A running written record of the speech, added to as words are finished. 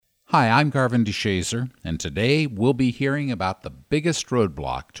Hi, I'm Garvin DeShazer, and today we'll be hearing about the biggest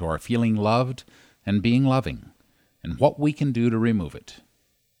roadblock to our feeling loved and being loving, and what we can do to remove it.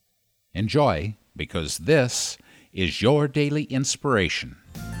 Enjoy, because this is your daily inspiration.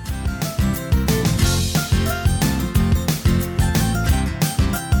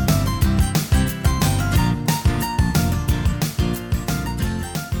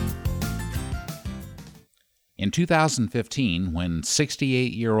 In 2015, when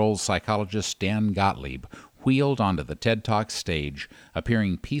 68-year-old psychologist Dan Gottlieb wheeled onto the TED Talk stage,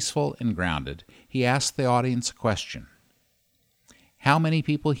 appearing peaceful and grounded, he asked the audience a question. How many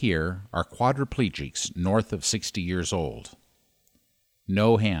people here are quadriplegics north of 60 years old?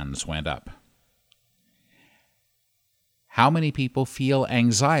 No hands went up. How many people feel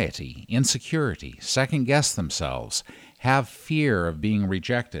anxiety, insecurity, second-guess themselves, have fear of being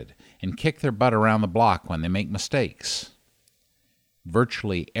rejected, and kick their butt around the block when they make mistakes?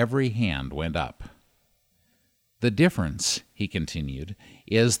 Virtually every hand went up. The difference, he continued,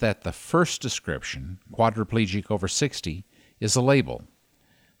 is that the first description, quadriplegic over 60, is a label.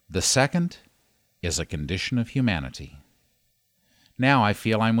 The second is a condition of humanity. Now I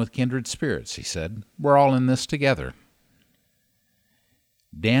feel I'm with kindred spirits, he said. We're all in this together.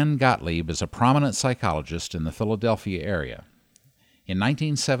 Dan Gottlieb is a prominent psychologist in the Philadelphia area. In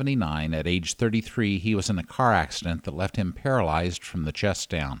 1979, at age 33, he was in a car accident that left him paralyzed from the chest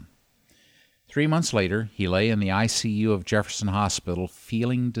down. 3 months later, he lay in the ICU of Jefferson Hospital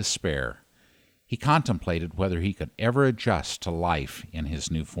feeling despair. He contemplated whether he could ever adjust to life in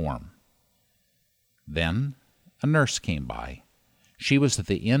his new form. Then, a nurse came by. She was at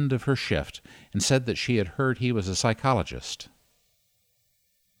the end of her shift and said that she had heard he was a psychologist.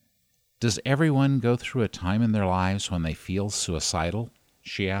 Does everyone go through a time in their lives when they feel suicidal?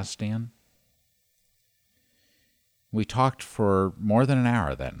 She asked Dan. We talked for more than an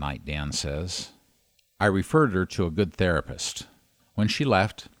hour that night, Dan says. I referred her to a good therapist. When she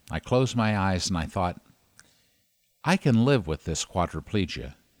left, I closed my eyes and I thought, I can live with this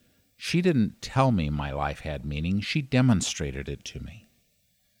quadriplegia. She didn't tell me my life had meaning. She demonstrated it to me.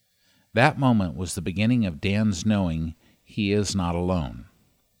 That moment was the beginning of Dan's knowing he is not alone.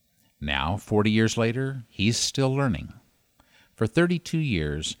 Now, 40 years later, he's still learning. For 32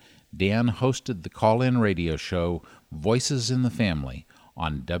 years, Dan hosted the call-in radio show Voices in the Family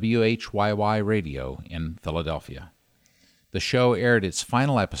on WHYY Radio in Philadelphia. The show aired its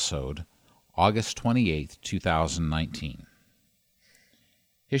final episode August 28, 2019.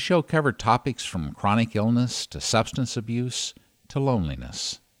 His show covered topics from chronic illness to substance abuse to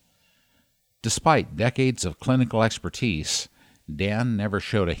loneliness. Despite decades of clinical expertise, Dan never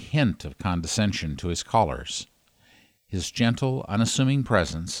showed a hint of condescension to his callers. His gentle, unassuming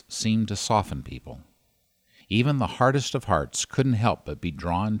presence seemed to soften people. Even the hardest of hearts couldn't help but be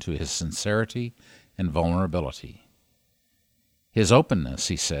drawn to his sincerity and vulnerability. His openness,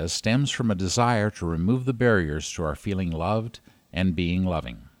 he says, stems from a desire to remove the barriers to our feeling loved and being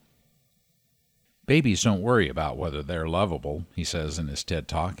loving. Babies don't worry about whether they're lovable, he says in his TED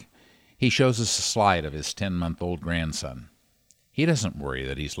Talk. He shows us a slide of his 10-month-old grandson. He doesn't worry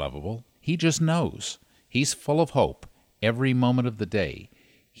that he's lovable. He just knows. He's full of hope every moment of the day.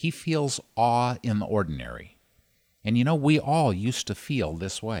 He feels awe in the ordinary. And we all used to feel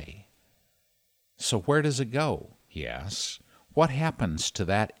this way. So where does it go, he asks. What happens to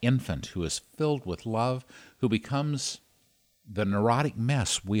that infant who is filled with love, who becomes the neurotic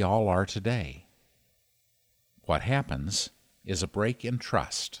mess we all are today? What happens is a break in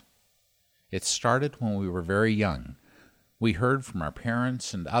trust. It started when we were very young. We heard from our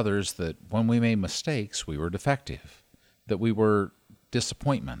parents and others that when we made mistakes, we were defective, that we were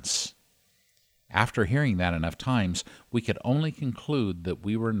disappointments. After hearing that enough times, we could only conclude that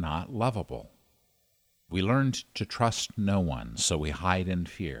we were not lovable. We learned to trust no one, so we hide in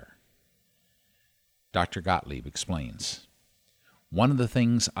fear. Dr. Gottlieb explains, one of the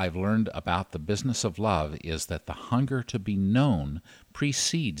things I've learned about the business of love is that the hunger to be known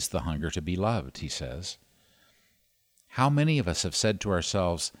precedes the hunger to be loved, he says. How many of us have said to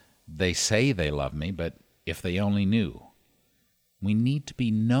ourselves, they say they love me, but if they only knew. We need to be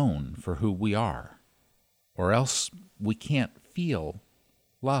known for who we are, or else we can't feel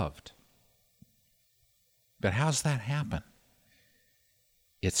loved. But how's that happen?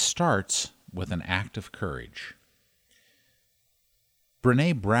 It starts with an act of courage.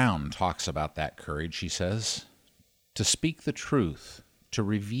 Brené Brown talks about that courage, she says. To speak the truth, to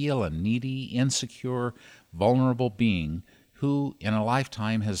reveal a needy, insecure, vulnerable being who, in a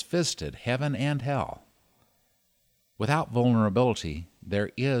lifetime, has visited heaven and hell. Without vulnerability,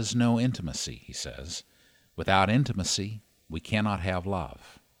 there is no intimacy, he says. Without intimacy, we cannot have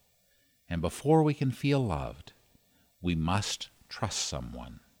love. And before we can feel loved, we must trust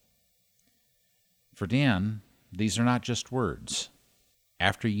someone. For Dan, these are not just words.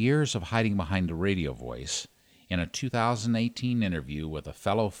 After years of hiding behind a radio voice, in a 2018 interview with a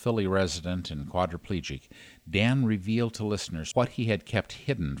fellow Philly resident and quadriplegic, Dan revealed to listeners what he had kept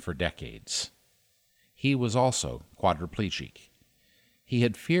hidden for decades. He was also quadriplegic. He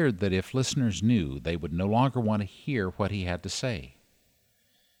had feared that if listeners knew, they would no longer want to hear what he had to say.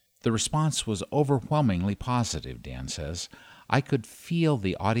 The response was overwhelmingly positive, Dan says. I could feel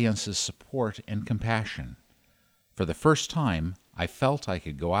the audience's support and compassion. For the first time, I felt I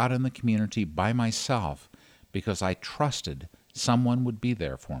could go out in the community by myself because I trusted someone would be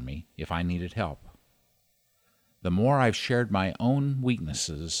there for me if I needed help. The more I've shared my own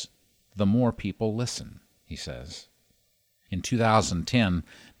weaknesses, the more people listen, he says. In 2010,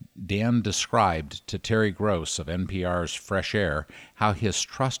 Dan described to Terry Gross of NPR's Fresh Air how his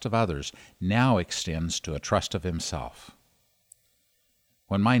trust of others now extends to a trust of himself.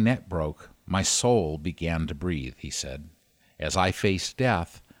 When my neck broke, my soul began to breathe, he said. As I faced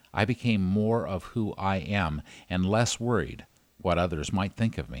death, I became more of who I am and less worried what others might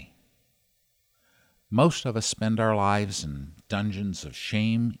think of me. Most of us spend our lives in dungeons of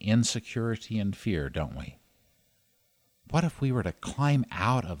shame, insecurity, and fear, don't we? What if we were to climb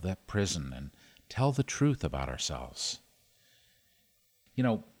out of that prison and tell the truth about ourselves? You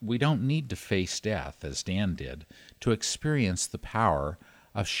know, we don't need to face death, as Dan did, to experience the power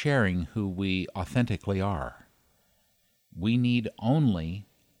of sharing who we authentically are. We need only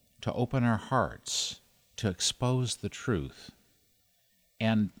to open our hearts to expose the truth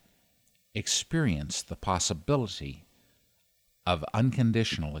and experience the possibility of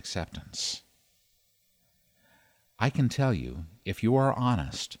unconditional acceptance. I can tell you, if you are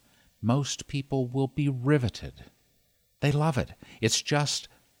honest, most people will be riveted. They love it. It's just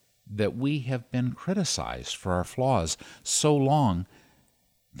that we have been criticized for our flaws so long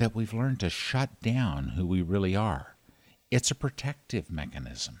that we've learned to shut down who we really are. It's a protective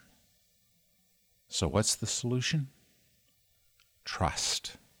mechanism. So what's the solution?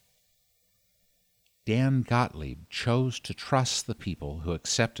 Trust. Dan Gottlieb chose to trust the people who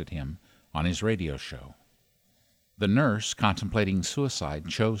accepted him on his radio show. The nurse contemplating suicide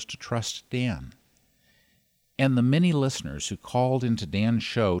chose to trust Dan. And the many listeners who called into Dan's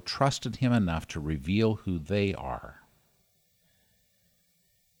show trusted him enough to reveal who they are.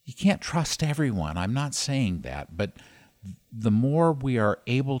 You can't trust everyone, I'm not saying that, but the more we are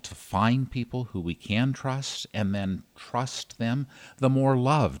able to find people who we can trust and then trust them, the more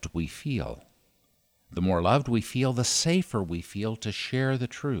loved we feel. The more loved we feel, the safer we feel to share the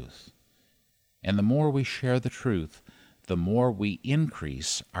truth. And the more we share the truth, the more we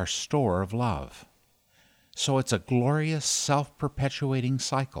increase our store of love. So it's a glorious, self-perpetuating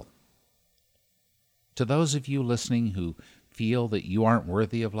cycle. To those of you listening who feel that you aren't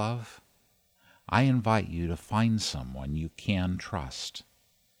worthy of love, I invite you to find someone you can trust.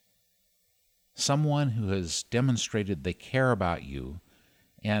 Someone who has demonstrated they care about you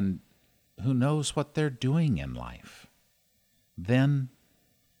and who knows what they're doing in life. Then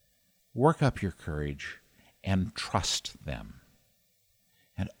work up your courage and trust them.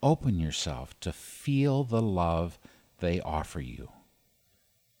 And open yourself to feel the love they offer you.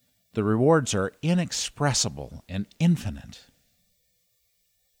 The rewards are inexpressible and infinite.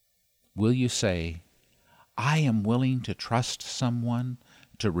 Will you say, I am willing to trust someone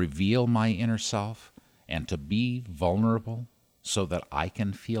to reveal my inner self and to be vulnerable so that I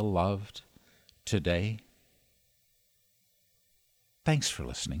can feel loved today? Thanks for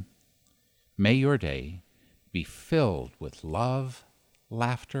listening. May your day be filled with love,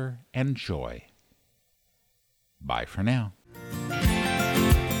 laughter, and joy. Bye for now.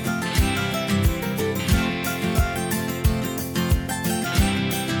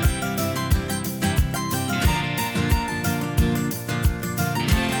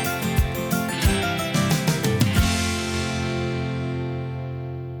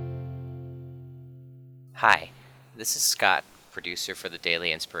 Hi, this is Scott, producer for the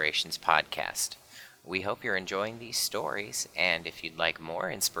Daily Inspirations podcast. We hope you're enjoying these stories, and if you'd like more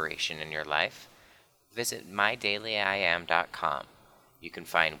inspiration in your life, visit mydailyim.com. You can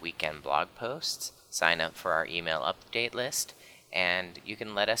find weekend blog posts, sign up for our email update list, and you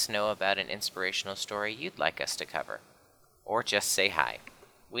can let us know about an inspirational story you'd like us to cover. Or just say hi.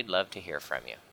 We'd love to hear from you.